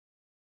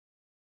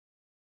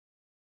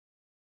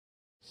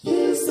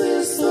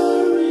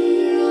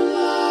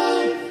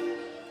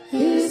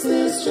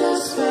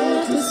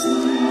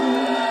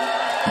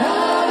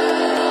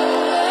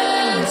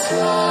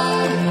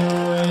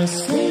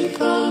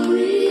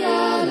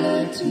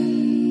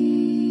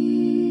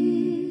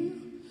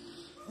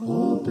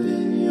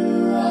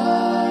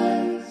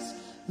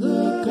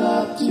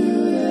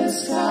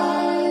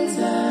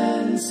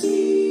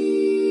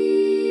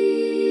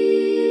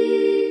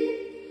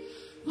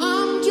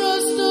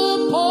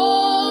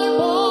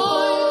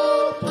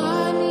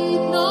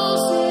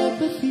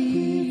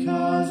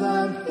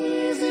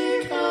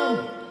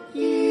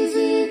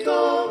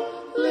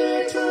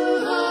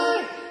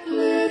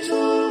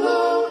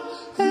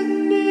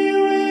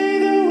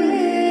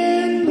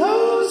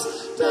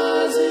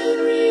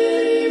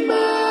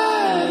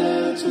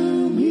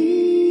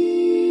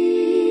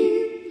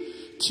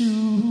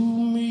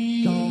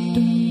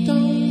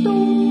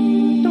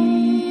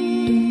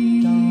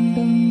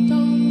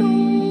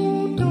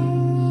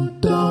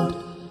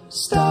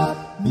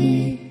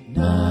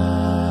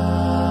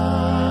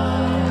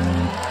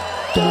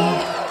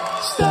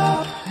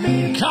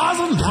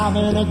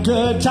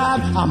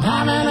I'm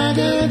having a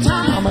good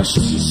time. I'm a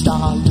shooting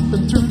star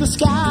leaping through the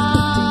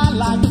sky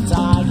like a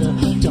tiger,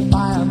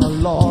 defying the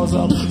laws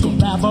of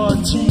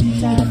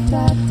gravity.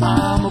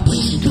 I'm a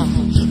racing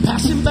car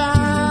passing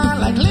by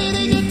like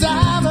Lady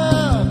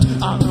Godiva.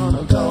 I'm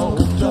gonna go,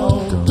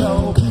 go,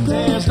 go.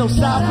 There's no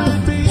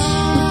stopping me.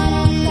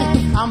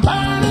 I'm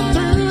burning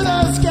through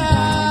the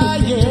sky,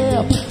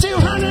 yeah.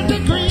 200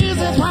 degrees,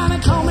 they wanna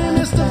call me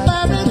Mr.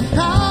 Fahrenheit.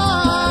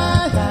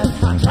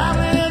 I'm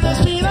traveling at the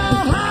speed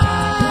of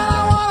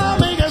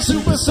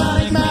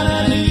supersonic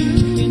melody.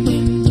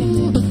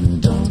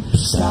 Don't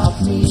stop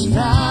me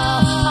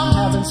now. I'm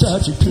having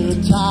such a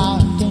good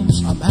time.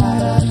 I'm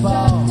at a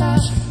ball.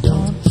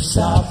 Don't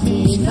stop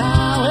me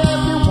now. If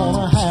you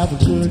wanna have a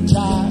good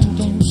time,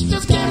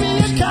 just give me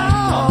a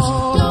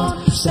call. Don't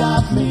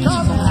stop me,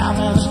 'cause I'm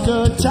having a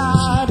good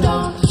time.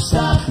 Don't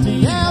stop me,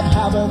 yeah, I'm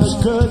having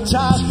a good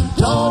time.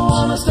 Don't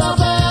wanna stop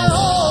at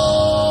all.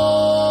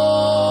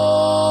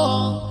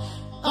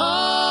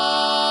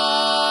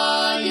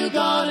 Are you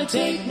gonna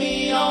take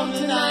me on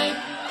tonight?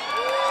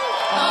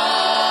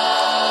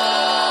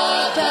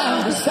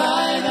 Down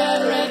beside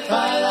that red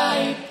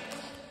firelight.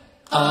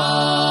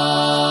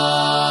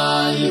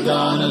 Are you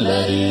gonna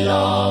let it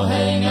all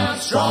hang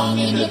out? Strong,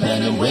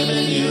 independent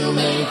women, you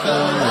make the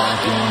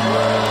rockin'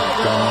 world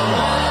go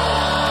round.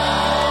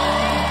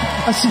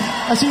 I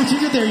see what you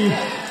did there.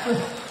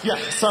 Yeah,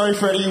 sorry,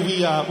 Freddie.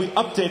 We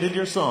updated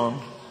your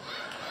song.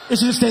 It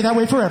should stay that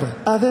way forever.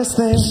 This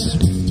thing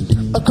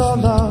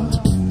called love,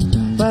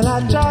 but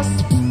I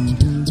just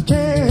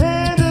can't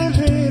handle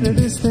it.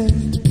 This thing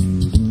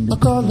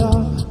called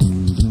love,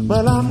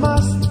 well, I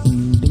must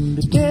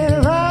get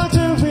around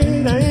to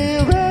it. I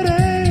ain't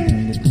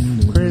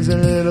ready. Crazy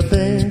little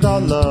thing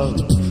called love.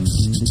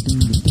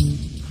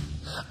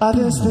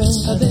 This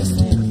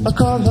thing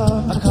called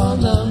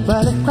love,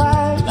 but it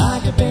cried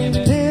like a baby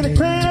in a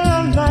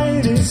cradle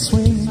night. It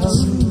swings,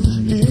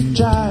 it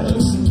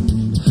jives,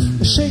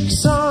 it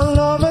shakes all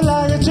over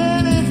like a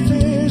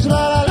jellyfish,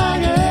 but I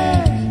like it.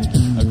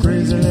 A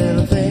crazy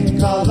little thing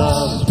called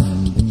love.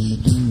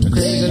 A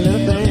crazy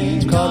little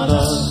thing called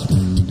love.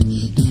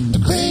 A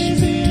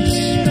crazy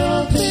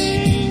little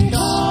thing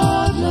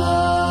called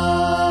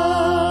love.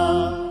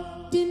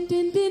 Din,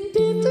 din, din,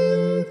 din,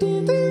 din,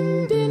 din,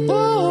 din, din.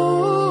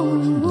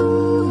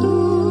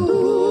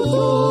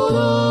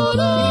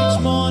 Each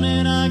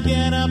morning I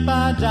get up, I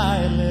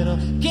die a little.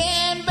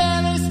 Can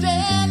barely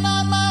stand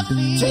on my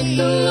feet. Take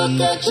a look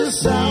at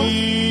yourself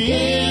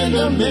in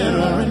the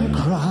mirror and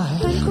cry.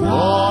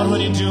 Lord, what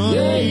are you doing to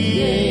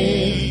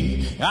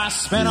me? I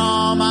spent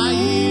all my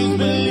years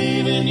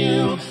believing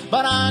you,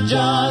 but I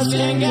just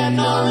can't get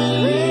no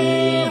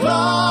relief.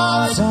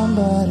 Lord,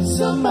 somebody,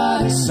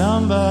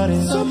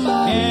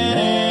 can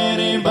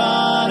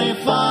anybody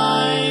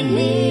find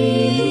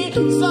me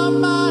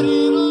somebody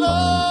to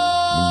love?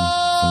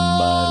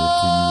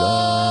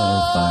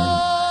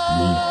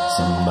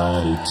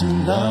 Somebody to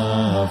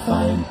love,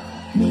 find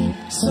me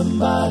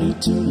somebody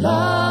to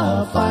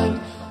love, find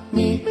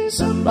me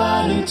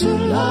somebody to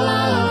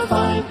love,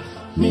 find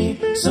me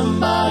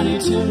somebody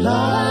to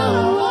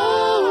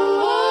love,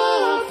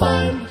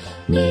 find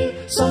me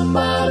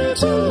somebody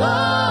to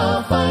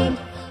love, find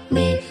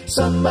me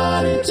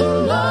somebody to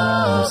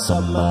love,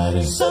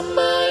 somebody,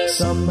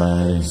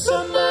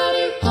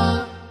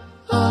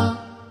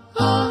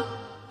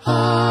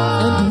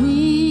 And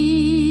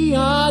we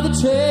are the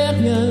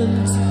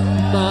champions,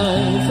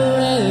 my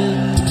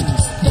friends.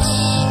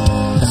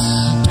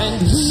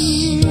 And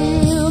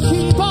we'll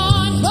keep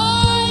on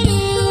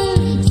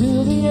fighting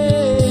till the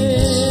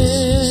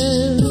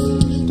end.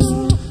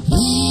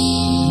 We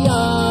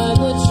are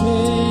the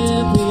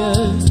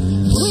champions.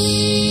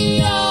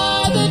 We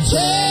are the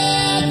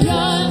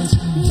champions.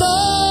 No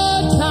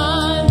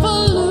time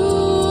for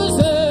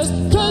losers,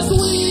 'cause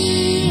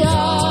we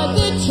are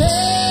the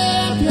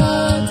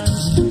champions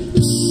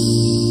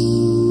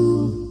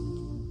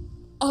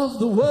of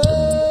the world.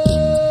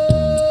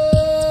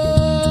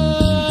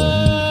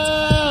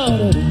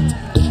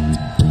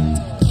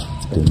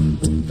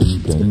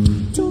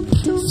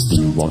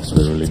 walks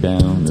wearily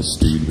down the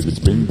street with its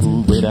bin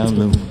pulled way down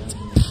low.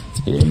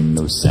 Ain't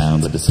no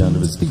sound but the sound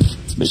of his feet.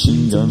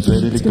 Machine guns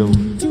ready to go.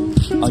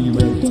 Are you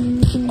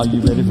ready? Are you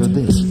ready for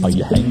this? Are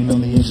you hanging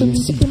on the edge of your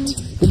seat?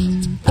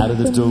 Out of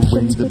the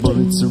doorway the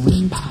bullets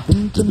rip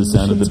to the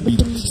sound of the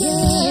beat.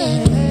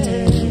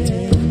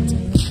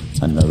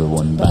 Another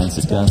one bites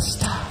the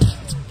dust.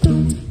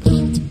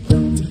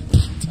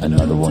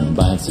 Another one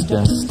bites the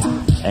dust.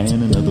 And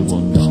another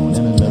one gone.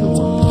 And another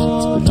one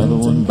gone. Another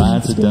one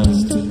bites the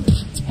dust.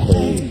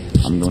 Hey,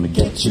 I'm gonna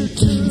get you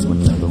too.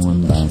 Another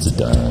one bites the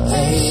dust.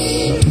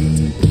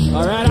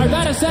 All right,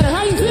 Arvada Center,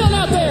 how you feeling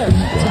out there?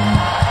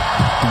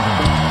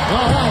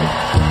 All right,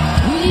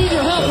 we need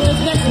your help with this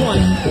next one.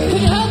 Can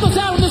you help us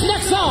out with this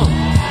next song?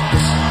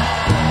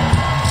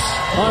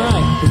 All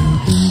right,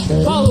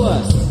 follow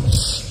us.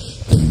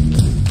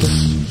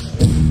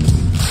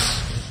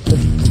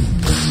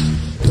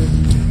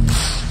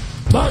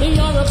 Marty,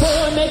 you're a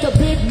boy, make a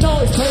big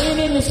noise, playing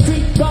in the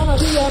street, gonna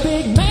be a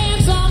big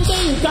man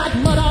someday. You got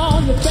mud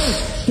on your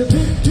face, your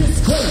big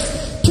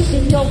disgrace,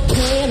 kicking your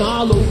can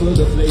all over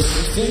the place,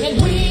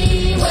 singing,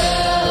 we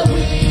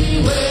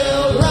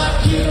will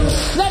rock you.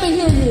 Let me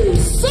hear you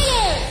sing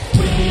it.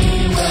 We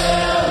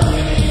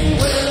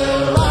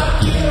will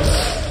rock you.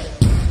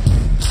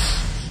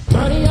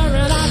 Marty, you're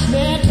an odd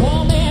man,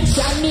 poor man,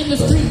 shouting in the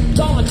street,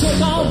 gonna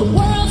take on the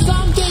world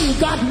someday. You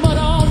got mud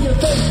on your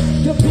face,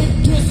 your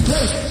big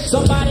disgrace.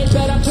 Somebody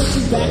better put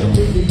you back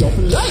into your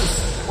place.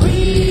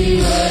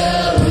 We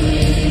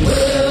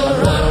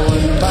will rock you.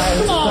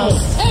 Come on,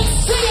 and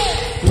sing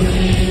it. We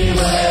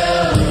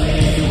will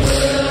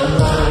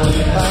rock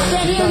you.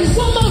 Can hear you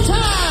one more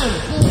time.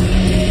 We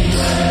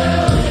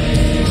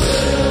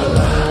will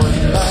rock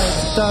you.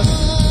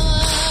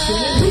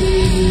 Sing it. We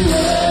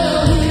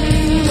will.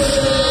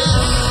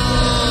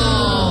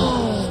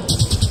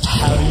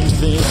 How do you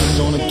think I'm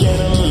gonna get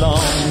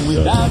along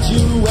without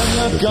you when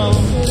you're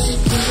gone?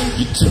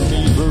 You took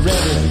me for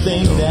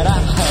everything that I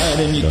had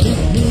and you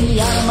kicked me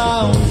out of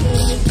my own.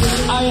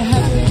 Are you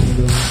happy?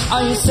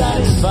 Are you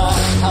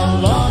satisfied? How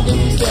long can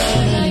you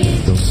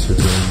stand?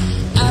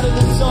 Out of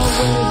the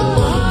doorway, the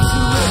bullets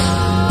you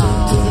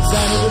rip to the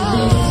sound of the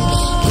beat.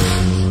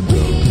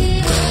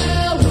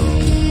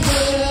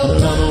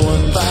 Another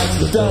one bites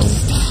the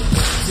dust.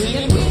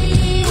 Singing,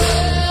 we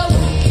will.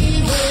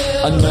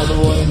 Another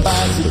one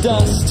bites the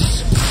dust.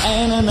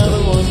 And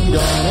another one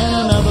gone, and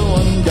another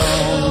one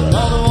gone.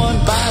 Another one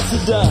bites the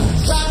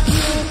dust.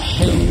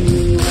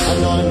 Hey, I'm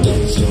gonna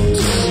get you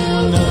too.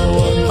 Another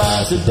one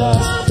bites the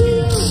dust.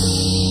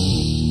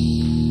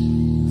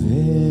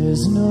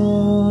 There's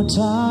no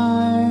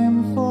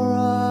time for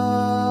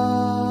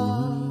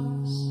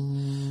us.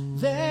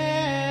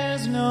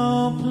 There's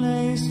no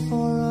place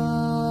for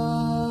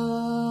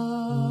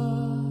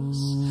us.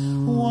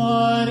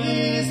 What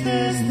is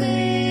this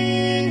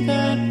thing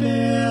that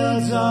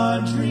builds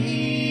our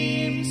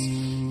dreams,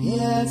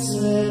 yet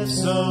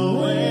slips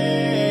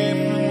away?